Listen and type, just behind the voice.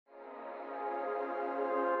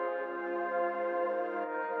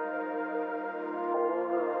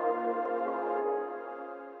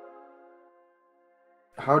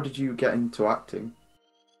how did you get into acting?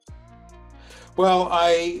 Well,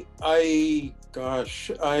 I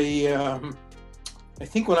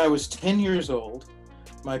think when I was 10 years old,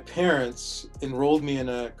 my parents enrolled me in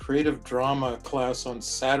a creative drama class on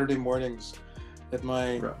Saturday mornings at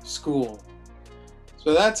my Right. school.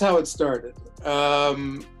 So that's how it started.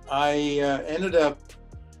 I ended up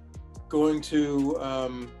going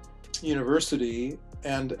to university,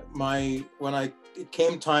 and when it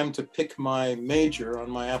came time to pick my major on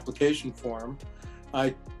my application form,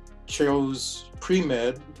 I chose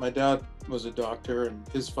pre-med. My dad was a doctor, and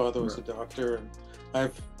his father was a doctor, and I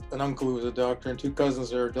have an uncle who was a doctor, and two cousins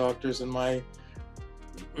that are doctors, and my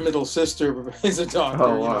middle sister is a doctor.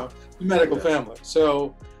 Oh, wow. Medical Yeah. family.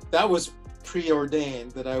 So that was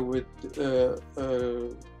preordained that I would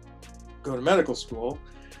go to medical school.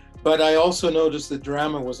 But I also noticed that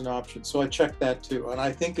drama was an option, so I checked that too. And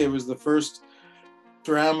I think it was the first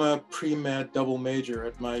drama pre-med double major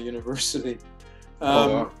at my university.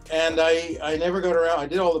 Wow. And I never got around, I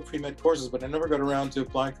did all the pre-med courses, but I never got around to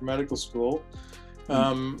applying for medical school.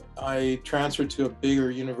 I transferred to a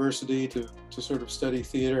bigger university to sort of study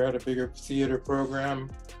theater, had a bigger theater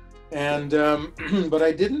program. And, but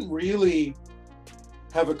I didn't really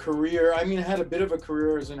have a career. I mean, I had a bit of a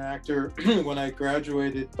career as an actor when I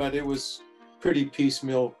graduated, but it was pretty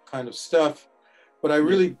piecemeal kind of stuff. But I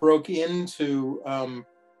really broke into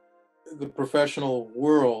the professional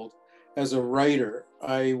world as a writer.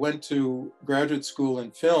 I went to graduate school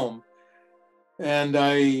in film, and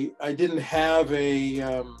I didn't have a,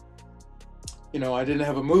 I didn't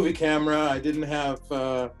have a movie camera. I didn't have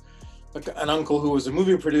an uncle who was a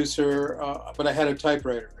movie producer, but I had a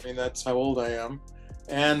typewriter. I mean, that's how old I am.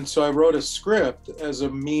 And so I wrote a script as a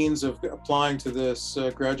means of applying to this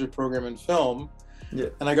graduate program in film. Yeah.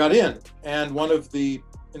 And I got in. And one of the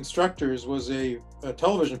instructors was a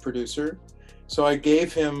television producer. So I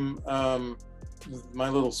gave him my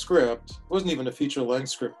little script. It wasn't even a feature-length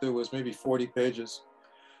script. It was maybe 40 pages.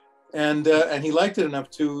 And he liked it enough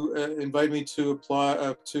to invite me to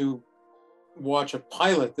apply to watch a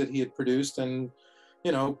pilot that he had produced and,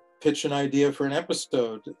 pitch an idea for an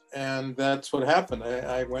episode. And that's what happened.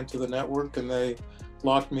 I went to the network, and they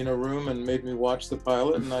locked me in a room and made me watch the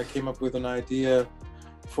pilot. And I came up with an idea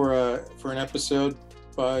for an episode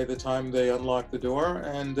by the time they unlocked the door,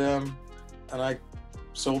 and I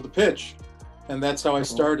sold the pitch. And that's how I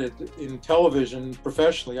started in television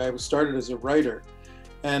professionally. I started as a writer.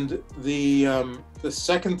 And the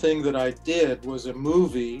second thing that I did was a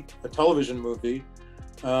television movie,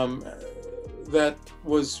 that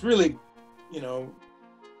was really,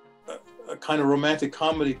 a kind of romantic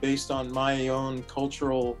comedy based on my own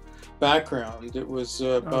cultural background. It was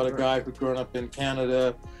about a guy who'd grown up in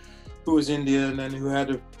Canada, who was Indian, and who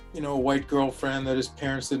had a white girlfriend that his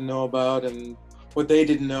parents didn't know about. And what they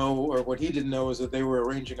didn't know, or what he didn't know, is that they were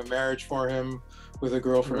arranging a marriage for him with a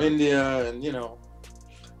girl from India, and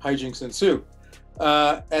hijinks ensue.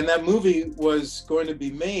 And that movie was going to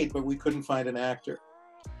be made, but we couldn't find an actor.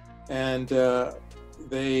 And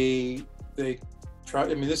they tried.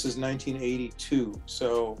 I mean, this is 1982,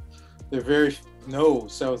 so there are no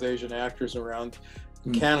South Asian actors around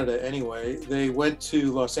in Canada anyway. They went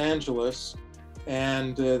to Los Angeles,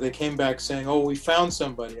 and they came back saying, "Oh, we found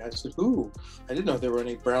somebody." I said, "Who?" I didn't know there were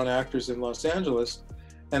any brown actors in Los Angeles.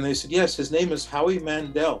 And they said, "Yes, his name is Howie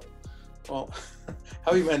Mandel." Well,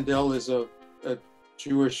 Howie Mandel is a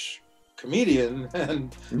Jewish comedian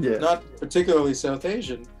and not particularly South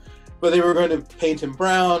Asian, but they were going to paint him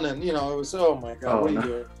brown, and it was, oh my God, what are you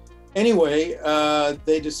doing? Anyway,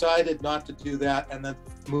 they decided not to do that, and that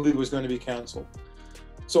the movie was going to be canceled.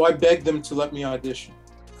 So I begged them to let me audition,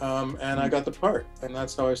 and I got the part, and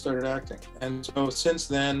that's how I started acting. And so since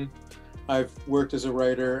then, I've worked as a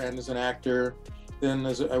writer and as an actor. Then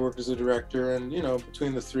I worked as a director, and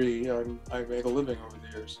between the three, I made a living over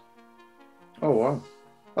the years. Oh wow,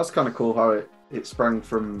 that's kind of cool how it sprang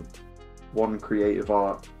from one creative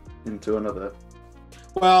art into another.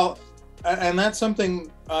 Well, and that's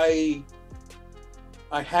something I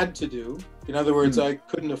had to do. In other words, I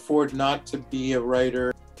couldn't afford not to be a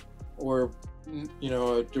writer or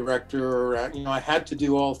a director, or I had to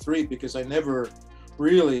do all three, because I never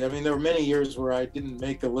really, I mean, there were many years where I didn't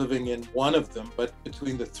make a living in one of them, but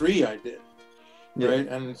between the three I did. Right.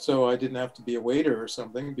 And so I didn't have to be a waiter or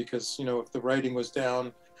something, because, if the writing was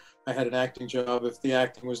down, I had an acting job. If the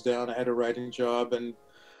acting was down, I had a writing job. And,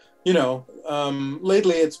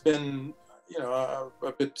 lately it's been,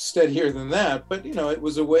 a bit steadier than that. But, it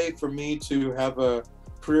was a way for me to have a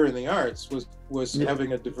career in the arts, was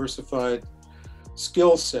having a diversified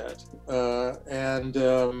skill set. And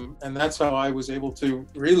that's how I was able to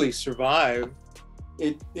really survive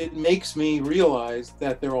it makes me realize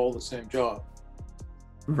that they're all the same job.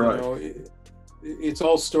 Right. You know, it's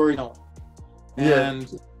all storytelling. Yeah.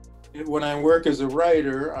 And when I work as a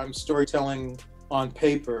writer, I'm storytelling on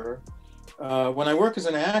paper. When I work as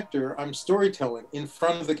an actor, I'm storytelling in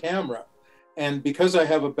front of the camera. And because I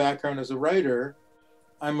have a background as a writer,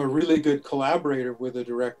 I'm a really good collaborator with a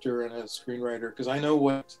director and a screenwriter because I know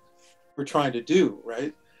what we're trying to do,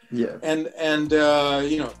 right? Yeah. And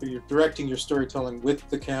you know, if you're directing, you're storytelling with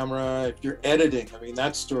the camera. If you're editing, I mean,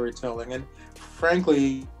 that's storytelling. And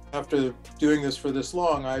frankly, after doing this for this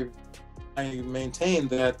long, I maintain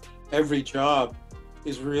that every job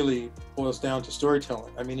is really boils down to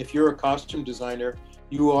storytelling. I mean, if you're a costume designer,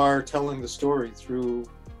 you are telling the story through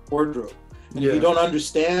wardrobe. And if you don't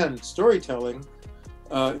understand storytelling,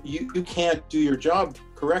 you can't do your job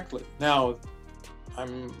correctly. Now,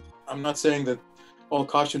 I'm not saying that all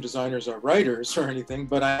costume designers are writers or anything,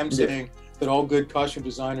 but I am saying that all good costume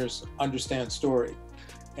designers understand story.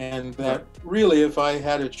 And that really, if I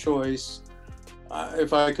had a choice,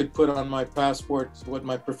 if I could put on my passport what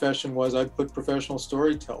my profession was, I'd put professional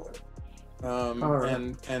storyteller.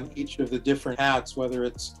 And each of the different hats, whether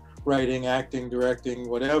it's writing, acting, directing,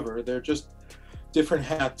 whatever, they're just different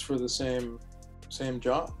hats for the same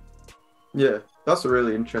job. Yeah, that's a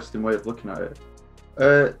really interesting way of looking at it.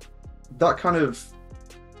 That kind of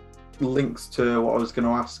links to what I was going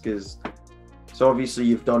to ask is, so obviously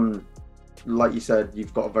you've done, like you said,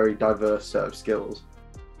 you've got a very diverse set of skills.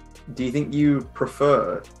 Do you think you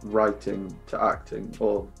prefer writing to acting,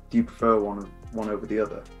 or do you prefer one over the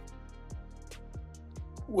other?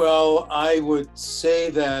 Well, I would say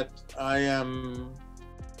that I am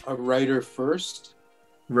a writer first.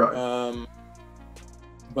 Right.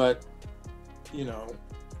 But, you know,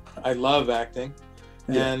 I love acting.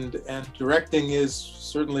 Yeah. And directing is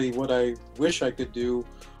certainly what I wish I could do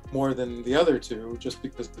more than the other two, just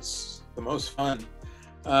because it's the most fun.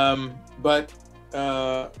 But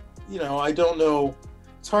you know, I don't know.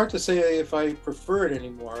 It's hard to say if I prefer it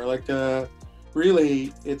anymore. Like,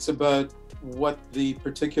 really, it's about what the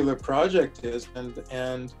particular project is.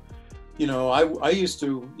 And you know, I used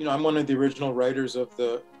to, you know, I'm one of the original writers of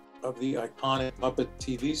the iconic Muppet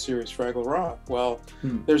TV series Fraggle Rock. Well,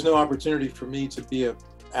 there's no opportunity for me to be an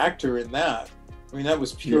actor in that. I mean, that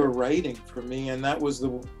was pure writing for me, and that was the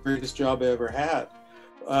greatest job I ever had.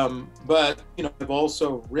 But you know, I've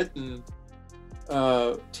also written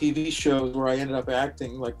TV shows where I ended up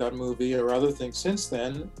acting, like that movie or other things since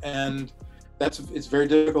then, and it's very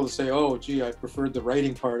difficult to say, oh, gee, I preferred the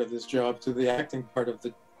writing part of this job to the acting part of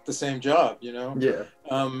the same job. You know? Yeah.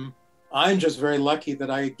 I'm just very lucky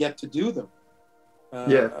that I get to do them.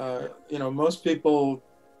 You know, most people,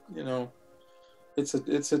 you know,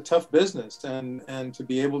 it's a tough business, and to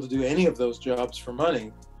be able to do any of those jobs for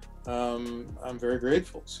money, I'm very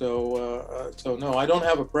grateful. So no, I don't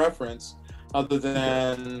have a preference other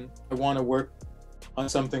than I want to work on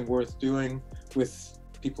something worth doing with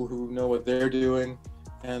people who know what they're doing,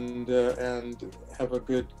 and have a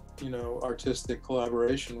good, you know, artistic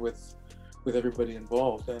collaboration with everybody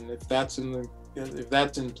involved. And if that's in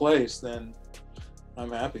place, then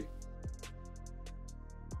I'm happy.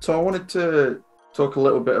 So I wanted to talk a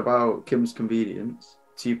little bit about Kim's Convenience.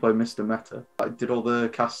 So you play Mr. Meta. Like, did all the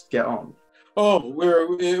cast get on? Oh,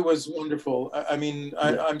 it was wonderful. I mean,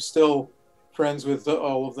 I'm still friends with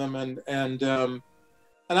all of them, and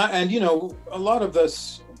you know, a lot of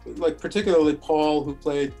us, like particularly Paul, who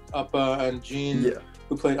played Appa, and Jean,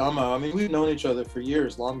 who played Amma. I mean, we've known each other for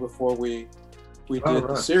years, long before we did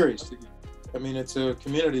the series. I mean, it's a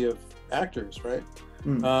community of actors, right?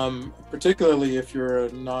 Particularly if you're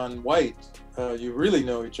a non-white, you really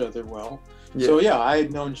know each other well. So yeah,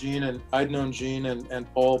 I'd known Jean and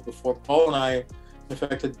Paul before. Paul and I, in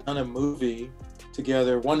fact, had done a movie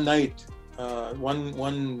together one night in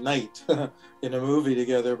a movie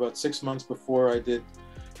together about 6 months before I did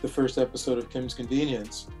the first episode of Kim's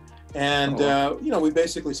Convenience. And you know, we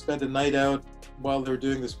basically spent a night out while they were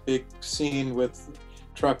doing this big scene with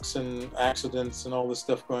trucks and accidents and all this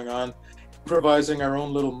stuff going on, improvising our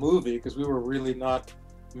own little movie, because we were really not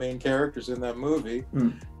main characters in that movie.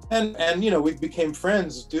 And you know, we became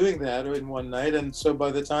friends doing that in one night. And so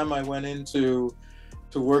by the time I went into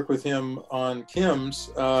to work with him on Kim's,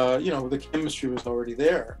 you know, the chemistry was already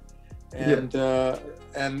there. And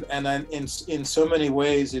in so many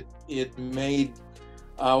ways, it made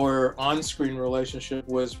our on-screen relationship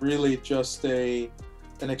was really just an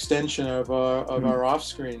extension of our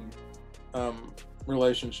off-screen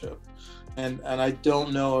relationship. And I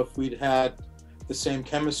don't know if we'd had the same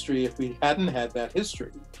chemistry if we hadn't had that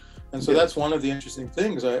history. And so that's one of the interesting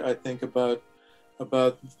things I think about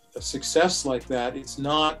about a success like that, it's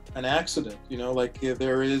not an accident. You know, like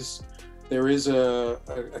there is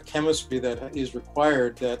a chemistry that is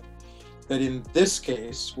required that in this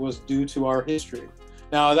case was due to our history.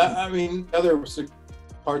 Now that, I mean, other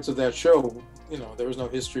parts of that show, you know, there was no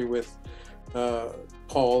history with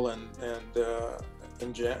Paul and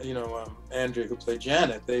Andrea, who played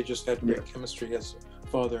Janet. They just had great chemistry as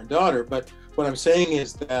father and daughter. But what I'm saying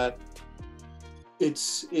is that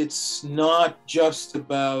it's not just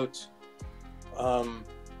about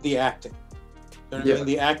the acting. You know what I mean?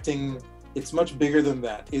 The acting, it's much bigger than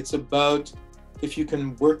that. It's about if you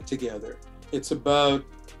can work together. It's about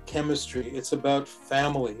chemistry. It's about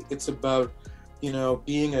family. It's about, you know,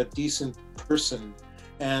 being a decent person.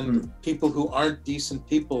 And people who aren't decent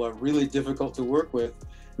people are really difficult to work with,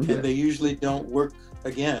 and they usually don't work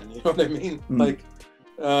again. You know what I mean? Like,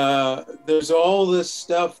 there's all this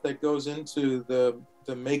stuff that goes into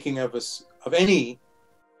the making of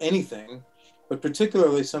anything, but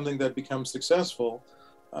particularly something that becomes successful.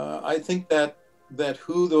 I think that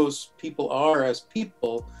who those people are as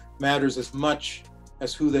people matters as much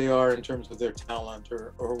as who they are in terms of their talent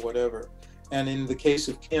or whatever. And in the case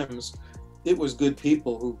of Kim's, it was good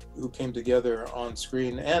people who came together on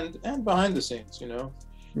screen and behind the scenes. You know,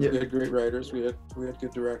 we had great writers, we had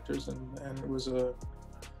good directors, and it was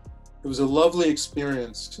a lovely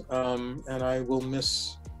experience. And I will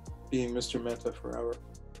miss being Mr. Mehta forever.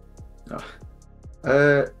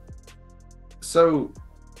 So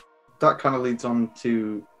that kind of leads on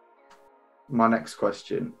to my next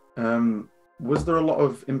question. Was there a lot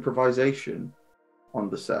of improvisation on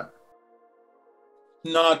the set?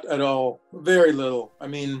 Not at all. Very little. I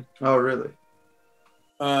mean. Oh, really?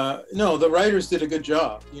 No, the writers did a good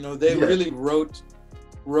job. You know, they really wrote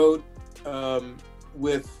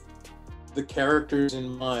with the characters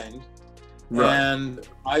in mind. Right. And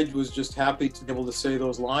I was just happy to be able to say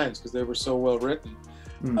those lines because they were so well written.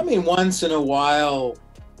 I mean, once in a while,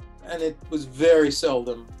 and it was very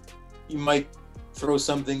seldom, you might throw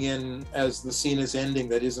something in as the scene is ending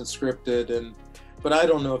that isn't scripted, but I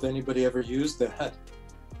don't know if anybody ever used that.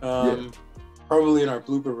 Probably in our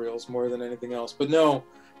blooper reels more than anything else. But no,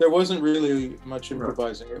 there wasn't really much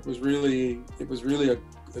improvising. Right. It was really a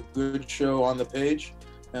good show on the page,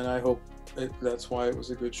 and I hope that's why it was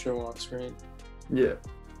a good show on screen. Yeah.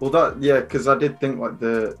 Well, because I did think like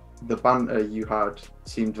the banter you had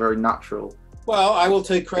seemed very natural. Well, I will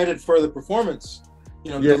take credit for the performance.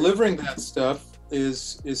 You know, delivering that stuff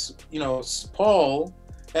is you know, Paul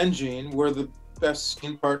and Jean were the best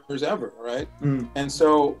scene partners ever, right? And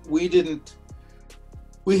so we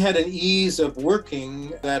had an ease of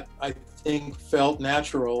working that I think felt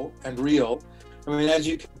natural and real. I mean, as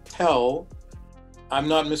you can tell, I'm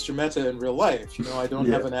not Mr. Mehta in real life. You know, I don't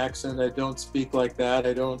have an accent. I don't speak like that.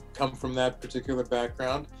 I don't come from that particular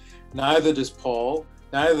background. Neither does Paul.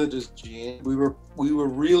 Neither does Jean. We were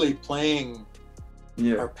really playing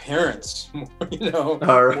our parents, you know,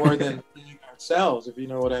 more than ourselves, if you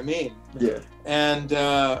know what I mean. Yeah. And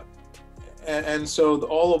so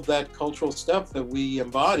all of that cultural stuff that we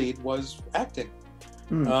embodied was acting.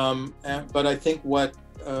 But I think what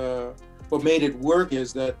made it work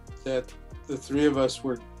is that the three of us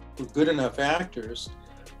were good enough actors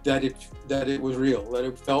that it was real, that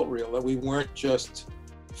it felt real, that we weren't just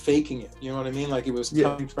faking it. You know what I mean? Like it was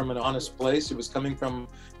coming from an honest place. It was coming from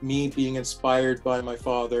me being inspired by my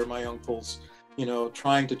father, my uncles, you know,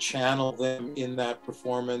 trying to channel them in that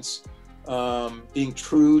performance, being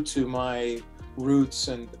true to my roots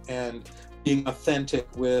and being authentic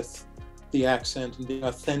with the accent and being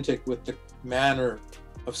authentic with the manner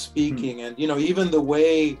of speaking. And, you know, even the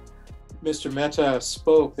way Mr. Mehta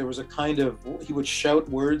spoke, there was a kind of, he would shout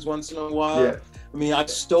words once in a while. I mean, I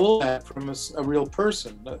stole that from a real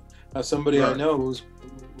person, somebody I know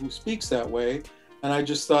who speaks that way. And I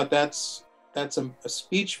just thought that's a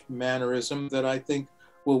speech mannerism that I think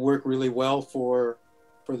will work really well for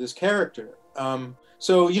this character.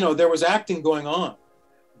 So, you know, there was acting going on,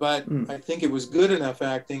 but I think it was good enough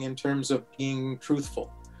acting in terms of being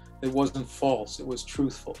truthful. It wasn't false, it was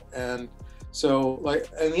truthful. And so, like,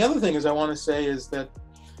 and the other thing is I want to say is that,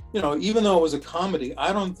 you know, even though it was a comedy,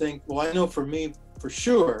 I don't think, well, I know for me, for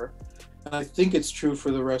sure, and I think it's true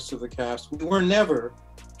for the rest of the cast, we were never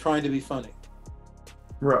trying to be funny.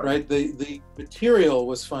 Right? The material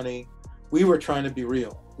was funny. We were trying to be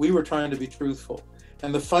real. We were trying to be truthful.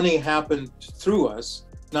 And the funny happened through us,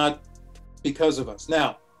 not because of us.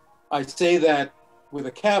 Now, I say that with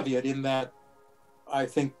a caveat in that I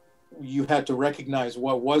think you had to recognize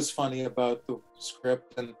what was funny about the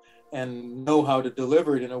script and know how to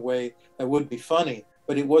deliver it in a way that would be funny,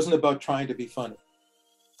 but it wasn't about trying to be funny.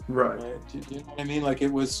 Right. Do you know what I mean? Like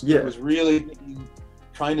it was Yeah. it was really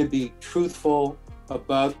trying to be truthful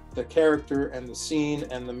about the character and the scene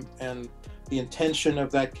and the intention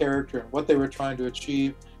of that character and what they were trying to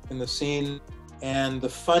achieve in the scene. And the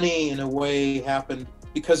funny, in a way, happened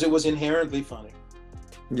because it was inherently funny,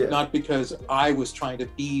 Yeah. not because I was trying to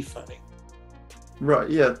be funny. Right.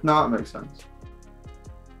 Yeah. No, that makes sense.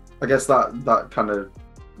 I guess that kind of,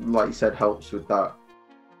 like you said, helps with that.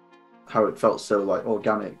 How it felt so like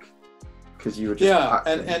organic, because you were just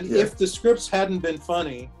acting. And if the scripts hadn't been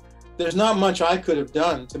funny, there's not much I could have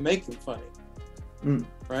done to make them funny,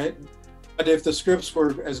 right? But if the scripts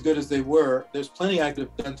were as good as they were, there's plenty I could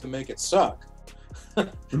have done to make it suck.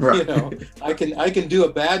 Right. You know, I can do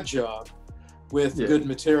a bad job with good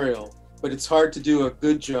material, but it's hard to do a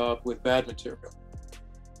good job with bad material.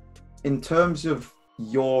 In terms of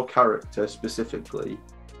your character specifically,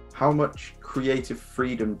 how much creative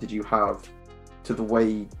freedom did you have to the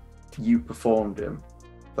way you performed him?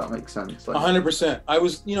 If that makes sense. 100%. I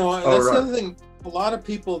was, you know, that's the other thing a lot of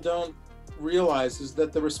people don't realize, is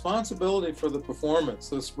that the responsibility for the performance,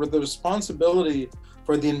 the responsibility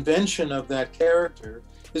for the invention of that character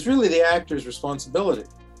is really the actor's responsibility.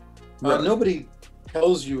 Right. Nobody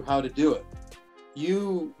tells you how to do it.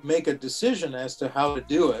 You make a decision as to how to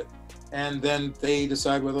do it, and then they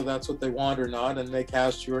decide whether that's what they want or not, and they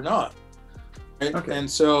cast you or not. Right? Okay. And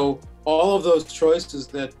so all of those choices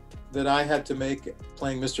that I had to make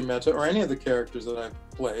playing Mr. Mehta, or any of the characters that I've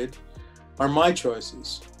played, are my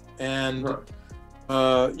choices. And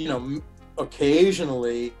you know,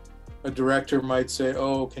 occasionally a director might say,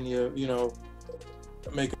 "Oh, can you know,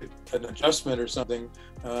 make an adjustment or something,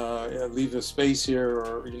 leave a space here,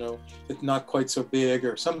 or you know, it's not quite so big,"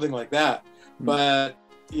 or something like that. But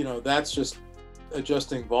you know, that's just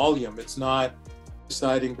adjusting volume. It's not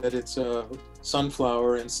deciding that it's a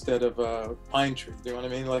sunflower instead of a pine tree. Do you know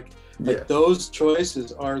what I mean? Like those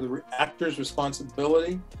choices are the actor's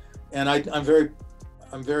responsibility, and I'm very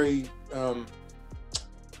I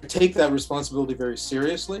take that responsibility very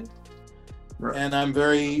seriously. Right. And I'm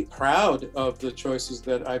very proud of the choices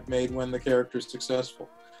that I've made when the character is successful,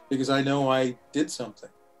 because I know I did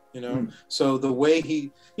something, you know. So the way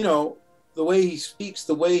he, you know, the way he speaks,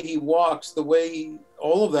 the way he walks,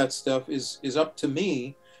 all of that stuff is up to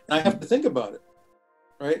me, and I have to think about it,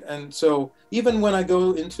 right? And so even when I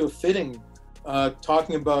go into a fitting,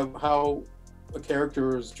 talking about how a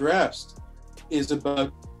character is dressed is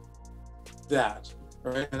about that,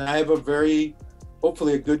 right? And I have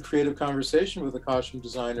hopefully a good creative conversation with a costume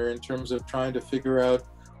designer in terms of trying to figure out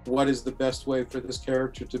what is the best way for this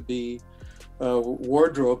character to be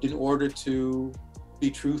wardrobed in order to be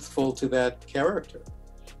truthful to that character.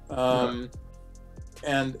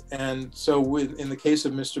 And so in the case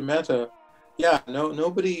of Mr. Mehta,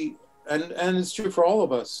 nobody, and it's true for all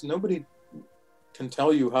of us, nobody can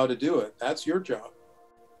tell you how to do it. That's your job.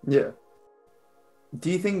 Yeah.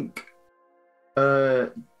 Do you think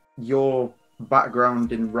your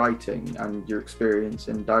background in writing and your experience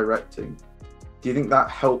in directing, do you think that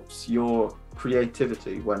helps your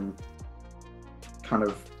creativity when kind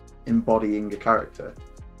of embodying a character?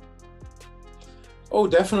 Oh,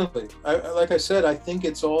 definitely. Like I said, I think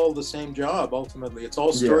it's all the same job. Ultimately, it's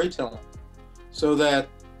all storytelling. So that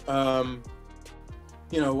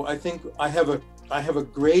you know, I think I have a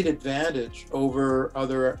great advantage over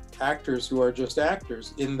other actors who are just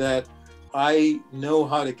actors, in that I know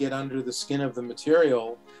how to get under the skin of the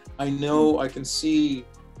material. I know I can see,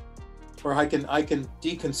 or I can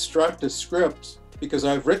deconstruct a script, because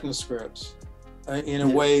I've written scripts in a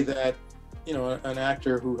way that, you know, an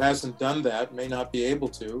actor who hasn't done that may not be able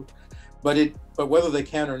to. But whether they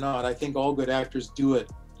can or not, I think all good actors do it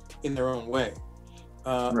in their own way.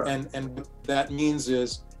 And what that means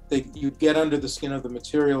is you get under the skin of the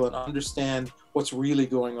material and understand what's really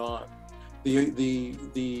going on.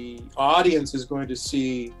 The audience is going to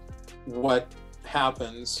see what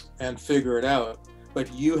happens and figure it out,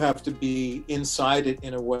 but you have to be inside it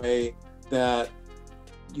in a way that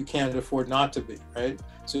you can't afford not to be, right?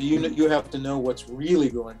 So you have to know what's really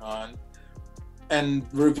going on, and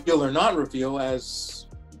reveal or not reveal as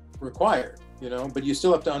required, you know, but you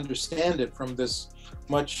still have to understand it from this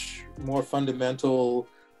much more fundamental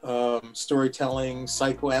storytelling,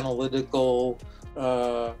 psychoanalytical,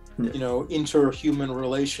 you know, interhuman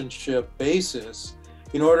relationship basis,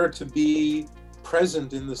 in order to be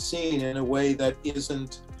present in the scene in a way that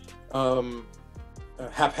isn't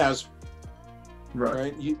haphazard.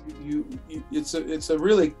 Right? It's a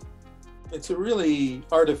really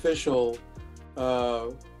artificial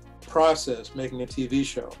process making a TV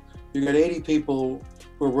show. You got 80 people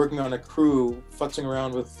who are working on a crew, futzing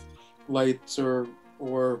around with lights or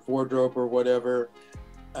or wardrobe or whatever,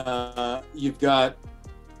 you've got,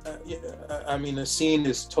 I mean, a scene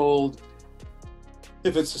is told,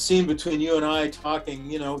 if it's a scene between you and I talking,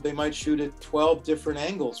 you know, they might shoot at 12 different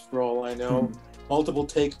angles for all I know, multiple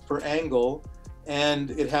takes per angle, and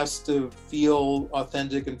it has to feel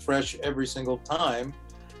authentic and fresh every single time,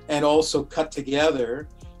 and also cut together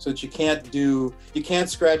so that you can't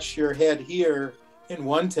scratch your head here in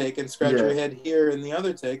one take and scratch your head here in the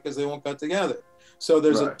other take, because they won't cut together. So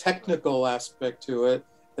there's a technical aspect to it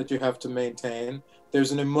that you have to maintain.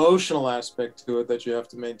 There's an emotional aspect to it that you have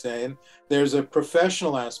to maintain. There's a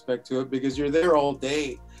professional aspect to it, because you're there all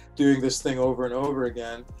day doing this thing over and over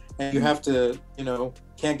again. And you have to, you know,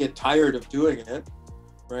 can't get tired of doing it,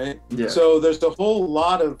 right? Yeah. So there's a whole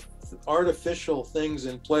lot of artificial things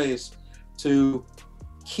in place to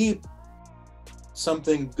keep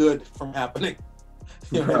something good from happening.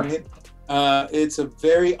 You know what I mean? It's a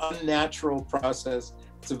very unnatural process.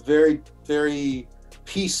 It's a very, very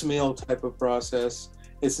piecemeal type of process.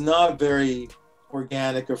 It's not very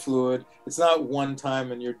organic or fluid. It's not one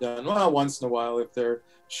time and you're done. Well, once in a while if they're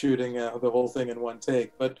shooting the whole thing in one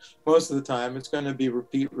take, but most of the time it's going to be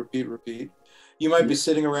repeat, repeat, repeat. You might be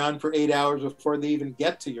sitting around for 8 hours before they even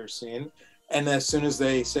get to your scene, and as soon as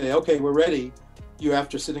they say, okay, we're ready, you,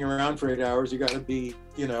 after sitting around for 8 hours, you got to be,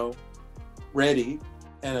 you know, ready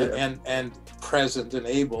and present and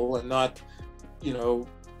able, and not, you know,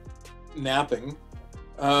 napping.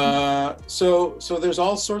 So there's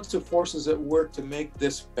all sorts of forces at work to make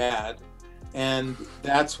this bad, and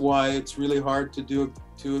that's why it's really hard to do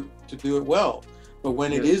it well. But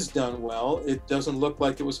when it is done well, it doesn't look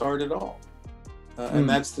like it was hard at all, and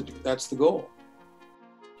that's the goal.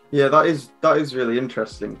 Yeah, that is really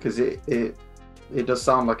interesting, because it does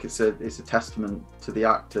sound like it's a testament to the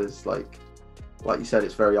actors. Like you said,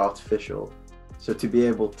 it's very artificial. So to be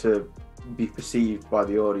able to be perceived by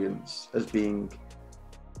the audience as being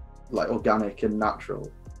like organic and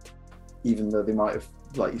natural, even though they might have,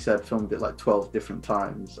 like you said, filmed it like 12 different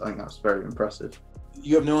times, I think that's very impressive.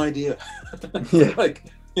 You have no idea. Like,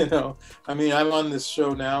 you know, I mean, I'm on this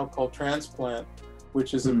show now called Transplant,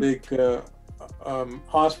 which is a big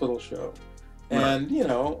hospital show, and you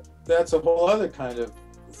know, that's a whole other kind of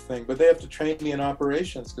thing. But they have to train me in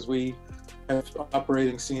operations, because we have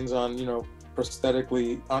operating scenes on, you know,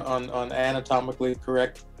 prosthetically on anatomically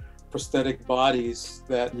correct prosthetic bodies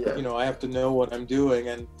that you know, I have to know what I'm doing,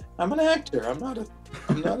 and I'm an actor. I'm not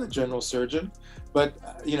a general surgeon, but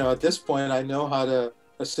you know, at this point I know how to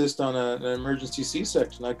assist on an emergency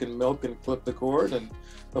C-section. I can milk and clip the cord and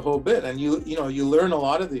the whole bit, and you know, you learn a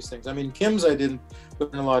lot of these things. I mean, Kim's, I didn't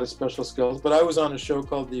learn a lot of special skills, but I was on a show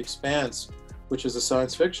called The Expanse, which is a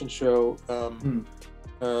science fiction show,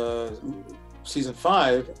 season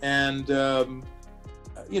 5, and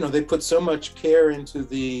you know, they put so much care into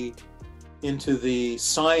the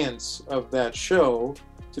science of that show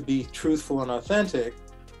to be truthful and authentic.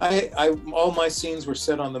 All my scenes were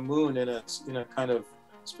set on the moon, in a kind of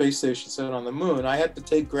space station set on the moon. I had to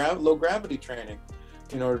take low gravity training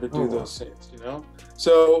in order to do those scenes, you know.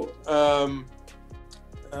 So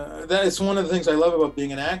that is one of the things I love about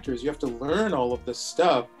being an actor, is you have to learn all of this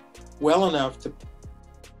stuff well enough to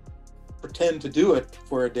pretend to do it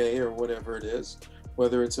for a day or whatever it is,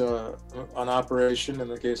 whether it's an operation in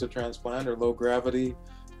the case of Transplant, or low gravity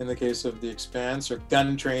in the case of The Expanse, or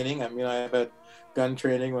gun training. I mean, I had gun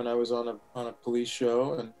training when I was on a police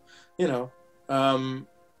show, and you know,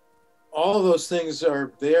 all of those things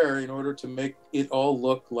are there in order to make it all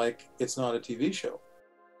look like it's not a TV show.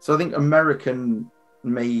 So I think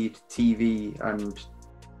American-made TV and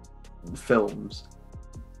films,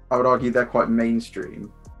 I would argue they're quite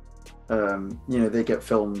mainstream. You know, they get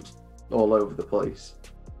filmed all over the place.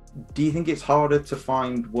 Do you think it's harder to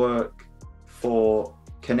find work for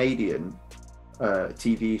Canadian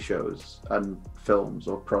TV shows and films,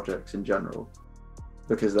 or projects in general,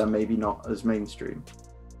 because they're maybe not as mainstream?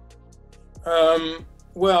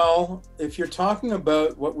 Well, if you're talking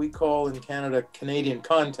about what we call in Canada Canadian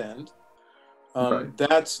content,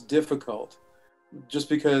 that's difficult, just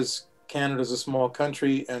because Canada's a small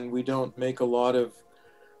country and we don't make a lot of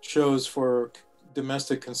shows for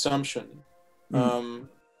domestic consumption.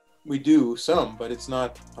 We do some, but it's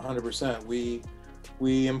not 100%.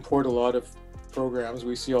 We import a lot of programs.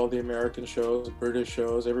 We see all the American shows, British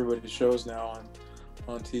shows, everybody's shows now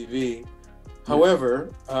on TV. However,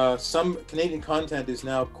 some Canadian content is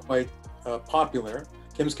now quite popular.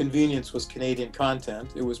 Kim's Convenience was Canadian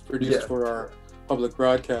content. It was produced for our public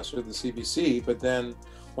broadcaster, the CBC, but then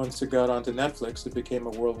once it got onto Netflix, it became a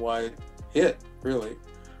worldwide hit, really.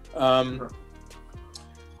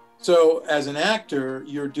 So as an actor,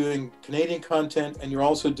 you're doing Canadian content, and you're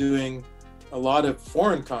also doing a lot of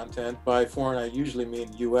foreign content. By foreign, I usually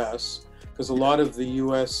mean US, because a lot of the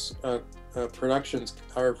US productions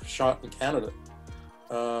are shot in Canada.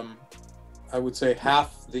 I would say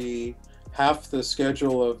half the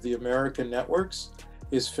schedule of the American networks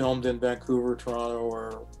is filmed in Vancouver,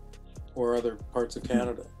 Toronto, or other parts of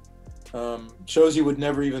Canada. Shows you would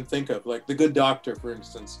never even think of, like The Good Doctor, for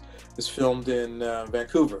instance, is filmed in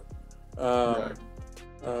Vancouver. Right.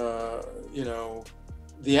 You know,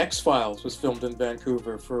 The X-Files was filmed in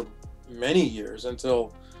Vancouver for many years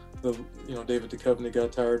until David Duchovny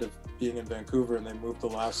got tired of being in Vancouver and they moved the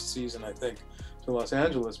last season, I think, to Los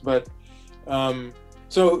Angeles. But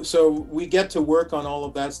so we get to work on all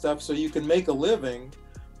of that stuff, so you can make a living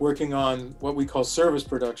working on what we call service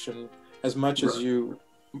production as much as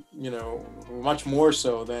much more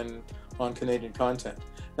so than on Canadian content.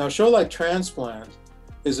 Now, a show like Transplant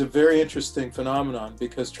is a very interesting phenomenon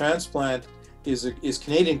because Transplant is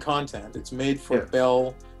Canadian content. It's made for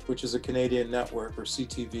Bell, which is a Canadian network, or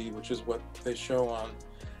CTV, which is what they show on.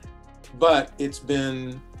 But it's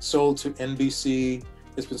been sold to NBC,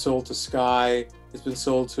 it's been sold to Sky, it's been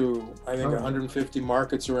sold to, I think, 150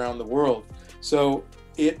 markets around the world. So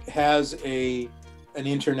it has an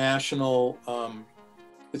international,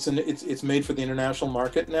 it's made for the international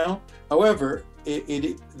market now. However,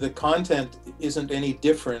 the content isn't any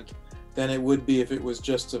different than it would be if it was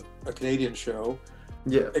just a Canadian show.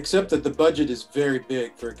 Yeah. Except that the budget is very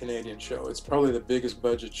big for a Canadian show. It's probably the biggest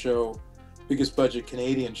budget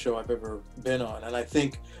Canadian show I've ever been on. And I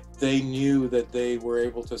think they knew that they were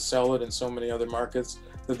able to sell it in so many other markets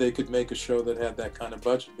that they could make a show that had that kind of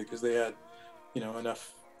budget because they had,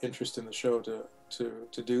 enough interest in the show to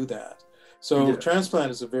do that. So Transplant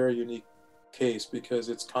is a very unique case because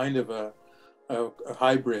it's kind of a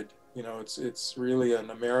hybrid. It's really an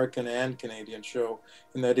American and Canadian show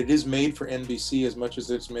in that it is made for NBC as much as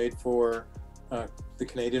it's made for the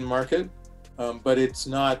Canadian market, but it's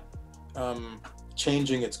not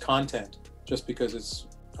changing its content just because it's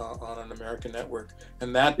on an American network.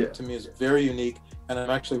 And that to me is very unique, and I'm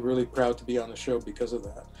actually really proud to be on the show because of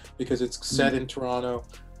that, because it's set in Toronto.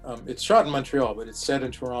 It's shot in Montreal, but it's set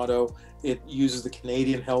in Toronto. It uses the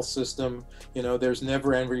Canadian health system. There's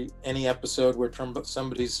never any episode where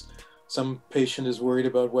some patient is worried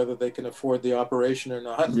about whether they can afford the operation or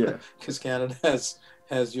not, because Canada has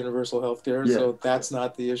universal health care, so that's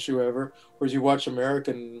not the issue ever. Whereas you watch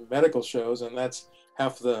American medical shows, and that's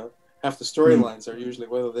half the storylines are usually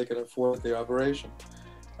whether they can afford the operation.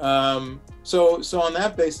 So on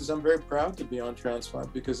that basis, I'm very proud to be on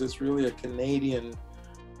Transplant because it's really a Canadian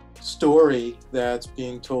story that's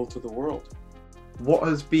being told to the world. What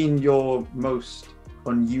has been your most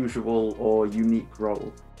unusual or unique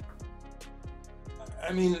role?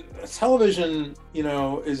 I mean, television,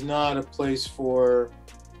 is not a place for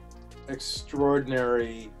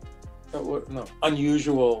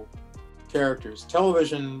unusual characters.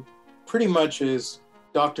 Television pretty much is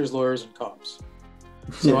doctors, lawyers, and cops.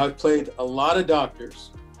 So I've played a lot of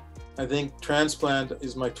doctors. I think Transplant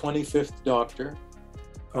is my 25th doctor.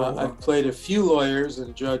 I've played a few lawyers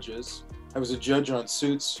and judges. I was a judge on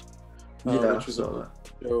Suits, which was a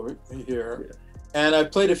show here. Yeah. And I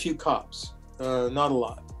played a few cops, not a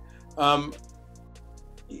lot.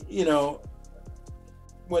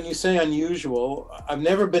 When you say unusual, I've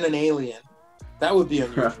never been an alien. That would be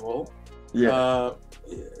unusual. I've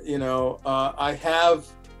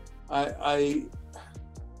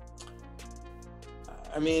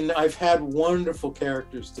had wonderful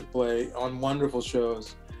characters to play on wonderful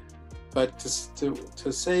shows. But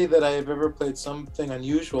to say that I have ever played something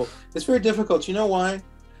unusual, it's very difficult. You know why?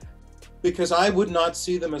 Because I would not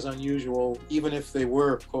see them as unusual, even if they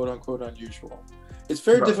were quote unquote unusual. It's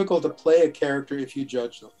very difficult to play a character if you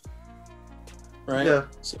judge them, right? Yeah.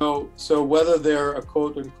 So whether they're a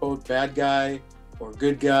quote unquote bad guy or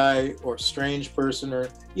good guy or strange person, or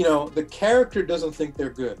the character doesn't think they're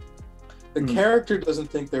good. The character doesn't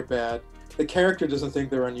think they're bad. The character doesn't think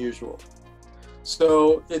they're unusual.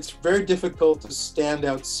 So it's very difficult to stand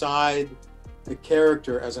outside the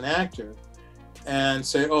character as an actor and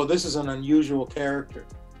say, oh, this is an unusual character.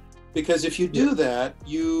 Because if you do that,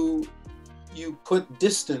 you put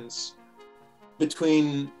distance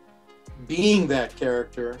between being that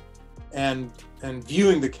character and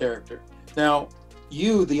viewing the character. Now,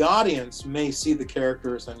 you, the audience, may see the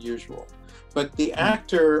character as unusual, but the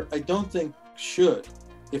actor, I don't think, should,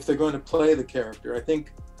 if they're going to play the character. I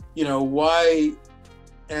think why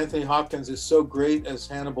Anthony Hopkins is so great as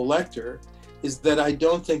Hannibal Lecter is that I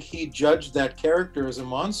don't think he judged that character as a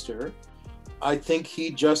monster. I think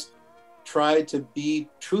he just tried to be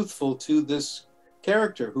truthful to this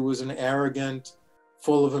character who was an arrogant,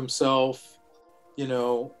 full of himself, you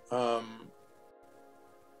know,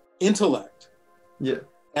 intellect. Yeah.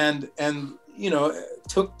 And you know,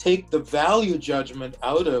 take the value judgment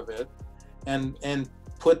out of it and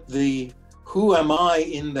put the who am I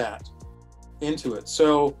in that into it.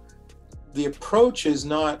 So the approach is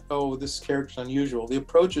not, oh, this character's unusual. The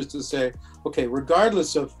approach is to say, okay,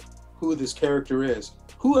 regardless of who this character is,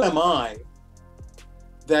 who am I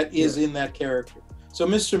that is in that character? So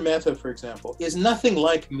Mr. Mehta, for example, is nothing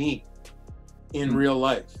like me in real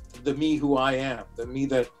life, the me who I am, the me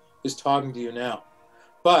that is talking to you now.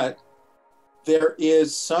 But there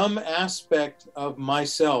is some aspect of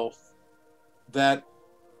myself that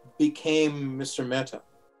became Mr. Mehta.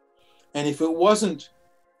 And if it wasn't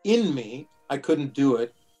in me, I couldn't do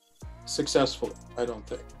it successfully, I don't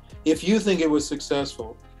think. If you think it was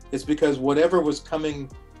successful, it's because whatever was coming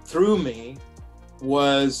through me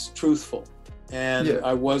was truthful. And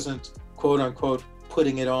I wasn't, quote unquote,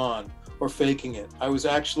 putting it on or faking it. I was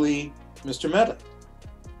actually Mr. Mehta,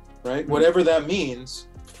 right? Whatever that means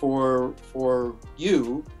for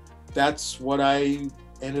you, that's what I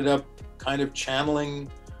ended up kind of channeling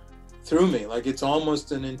through me. Like, it's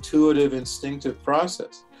almost an intuitive, instinctive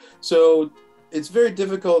process. So it's very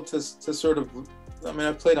difficult to sort of, I mean,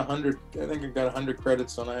 I've played 100, I think I got 100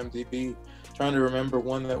 credits on IMDb, trying to remember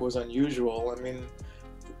one that was unusual. I mean,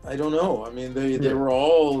 I don't know. I mean, they were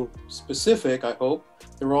all specific, I hope.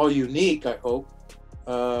 They were all unique, I hope.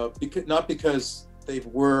 Not because they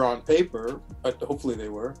were on paper, but hopefully they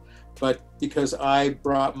were, but because I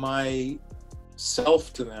brought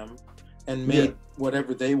myself to them and made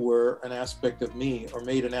whatever they were an aspect of me, or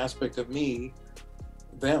made an aspect of me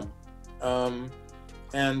them.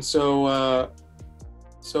 And so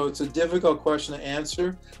it's a difficult question to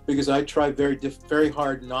answer, because I try very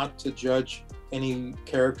hard not to judge any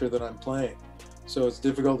character that I'm playing. So it's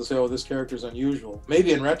difficult to say, oh, this character is unusual.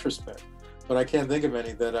 Maybe in retrospect, but I can't think of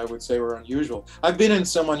any that I would say were unusual. I've been in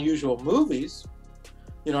some unusual movies.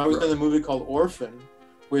 You know, I was in a movie called Orphan,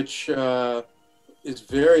 which is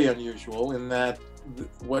very unusual in that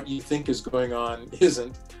what you think is going on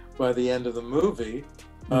isn't by the end of the movie.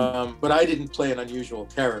 But I didn't play an unusual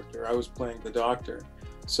character. I was playing the doctor.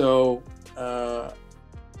 So,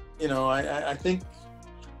 you know, I think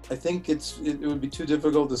it would be too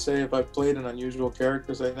difficult to say if I played an unusual character,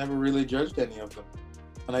 because I never really judged any of them,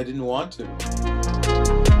 and I didn't want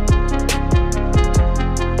to.